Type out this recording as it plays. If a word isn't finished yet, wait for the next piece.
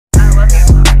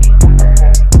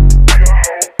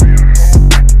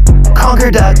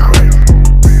Conker Da Quik.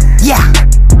 Yeah.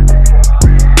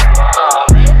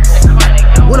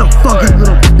 What a fucking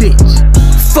little bitch.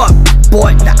 Fuck,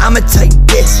 boy, now I'ma tell you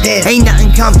this. Ain't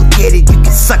nothing complicated, you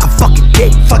can suck a fucking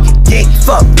dick. Fucking dick.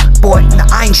 Fuck, boy, now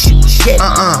I ain't shooting shit.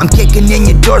 I'm kicking in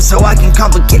your door so I can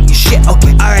complicate your shit.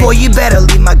 Okay, alright. Boy, you better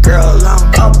leave my girl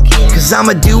alone. Cause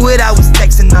I'ma do what I was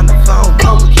texting on the phone.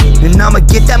 And I'ma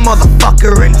get that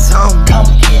motherfucker in his home.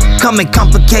 Come and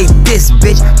complicate this,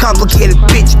 bitch. Complicated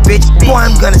bitch. Boy,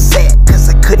 I'm gonna say it, cause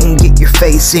I couldn't get your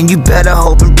face. And you better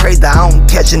hope and pray that I don't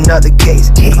catch another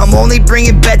case. I'm only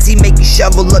bringing Betsy, make you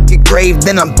shovel up your grave.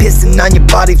 Then I'm pissing on your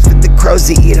body for the crows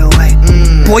to eat away.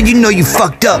 Boy, you know you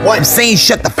fucked up. I'm saying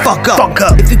shut the fuck up.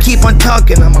 If you keep on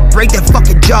talking, I'ma break that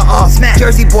fucking jaw off.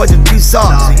 Jersey boys are too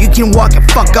soft, so you can walk and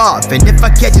fuck off. And if I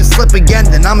catch you slip again,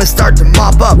 then I'ma start to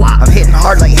mop up. I'm hitting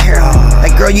hard like heroin.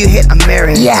 That girl you hit, I'm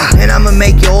marrying. And I'ma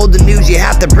make you old the news, you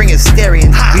have to bring a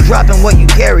stereo. You dropping what you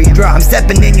carrying. I'm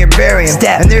stepping in your burying.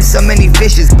 And there's so many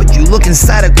fishes, but you look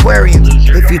inside aquariums.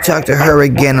 If you talk to her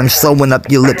again, I'm slowing up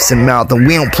your lips and mouth. And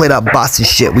we don't play that bossy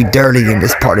shit, we dirty in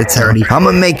this part of town.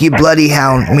 I'ma make you bloody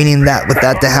hound, meaning that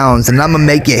without the hounds. And I'ma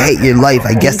make you hate your life,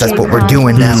 I guess that's what we're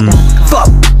doing now. Fuck,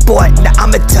 boy, now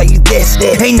I'ma tell you this.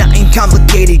 Ain't nothing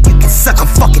complicated, you can suck a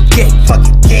fucking dick.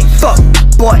 Fuck,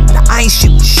 boy, now I ain't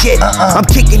shooting shit. I'm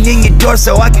kicking in your door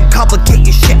so I can complicate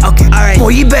your shit. Okay, alright. Boy,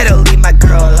 you better leave my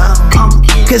girl alone.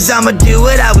 Cause I'ma do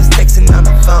what I was texting on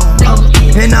the phone.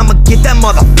 And I'ma get that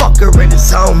motherfucker in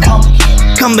his home.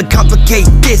 Come to complicate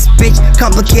this, bitch.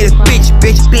 Complicated bitch.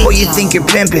 Boy, you think you're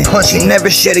pimping, she never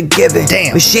should've given.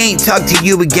 But she ain't talk to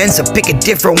you again, so pick a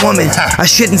different woman. I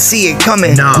shouldn't see it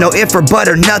coming, no if or but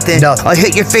or nothing. I'll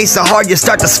hit your face so hard you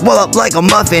start to swell up like a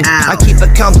muffin. I keep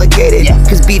it complicated,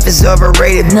 cause beef is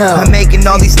overrated. I'm making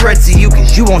all these threats to you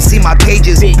cause you won't see my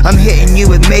pages. I'm hitting you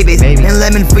with maybes and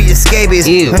lemon for your scabies.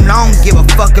 And I don't give a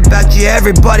fuck about you,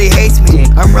 everybody hates me.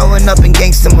 I'm rolling up in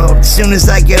gangsta mode as soon as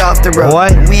I get off the road.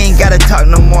 We ain't gotta talk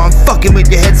no more, I'm fucking with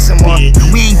your head some more.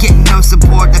 We ain't getting no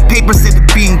support, the paper said to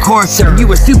be in court.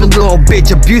 You a stupid little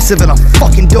bitch, abusive and a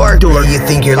fucking dork. You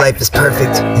think your life is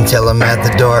perfect until I'm at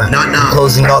the door.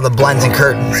 Closing all the blinds and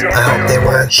curtains, I hope they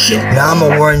were. Now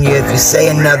I'ma warn you, if you say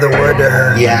another word to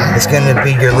her, it's gonna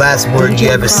be your last word you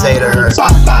ever say to her.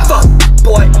 Fuck,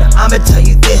 boy, now I'ma tell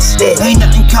you this. Ain't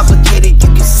nothing complicated, you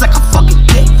can suck a fucking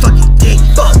dick.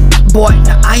 Fuck, boy,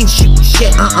 now I ain't shooting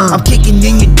shit. I'm kicking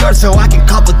in your door so I can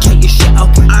complicate your shit.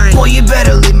 Okay, alright. Boy, you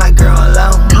better leave my girl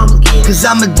alone. Cause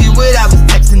I'ma do what I was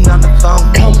texting on the phone.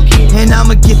 And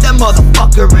I'ma get that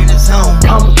motherfucker in his home.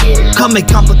 Come and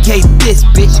complicate this,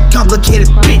 bitch. Complicated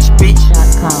bitch.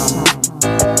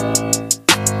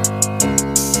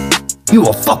 You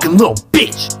a fucking little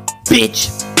bitch.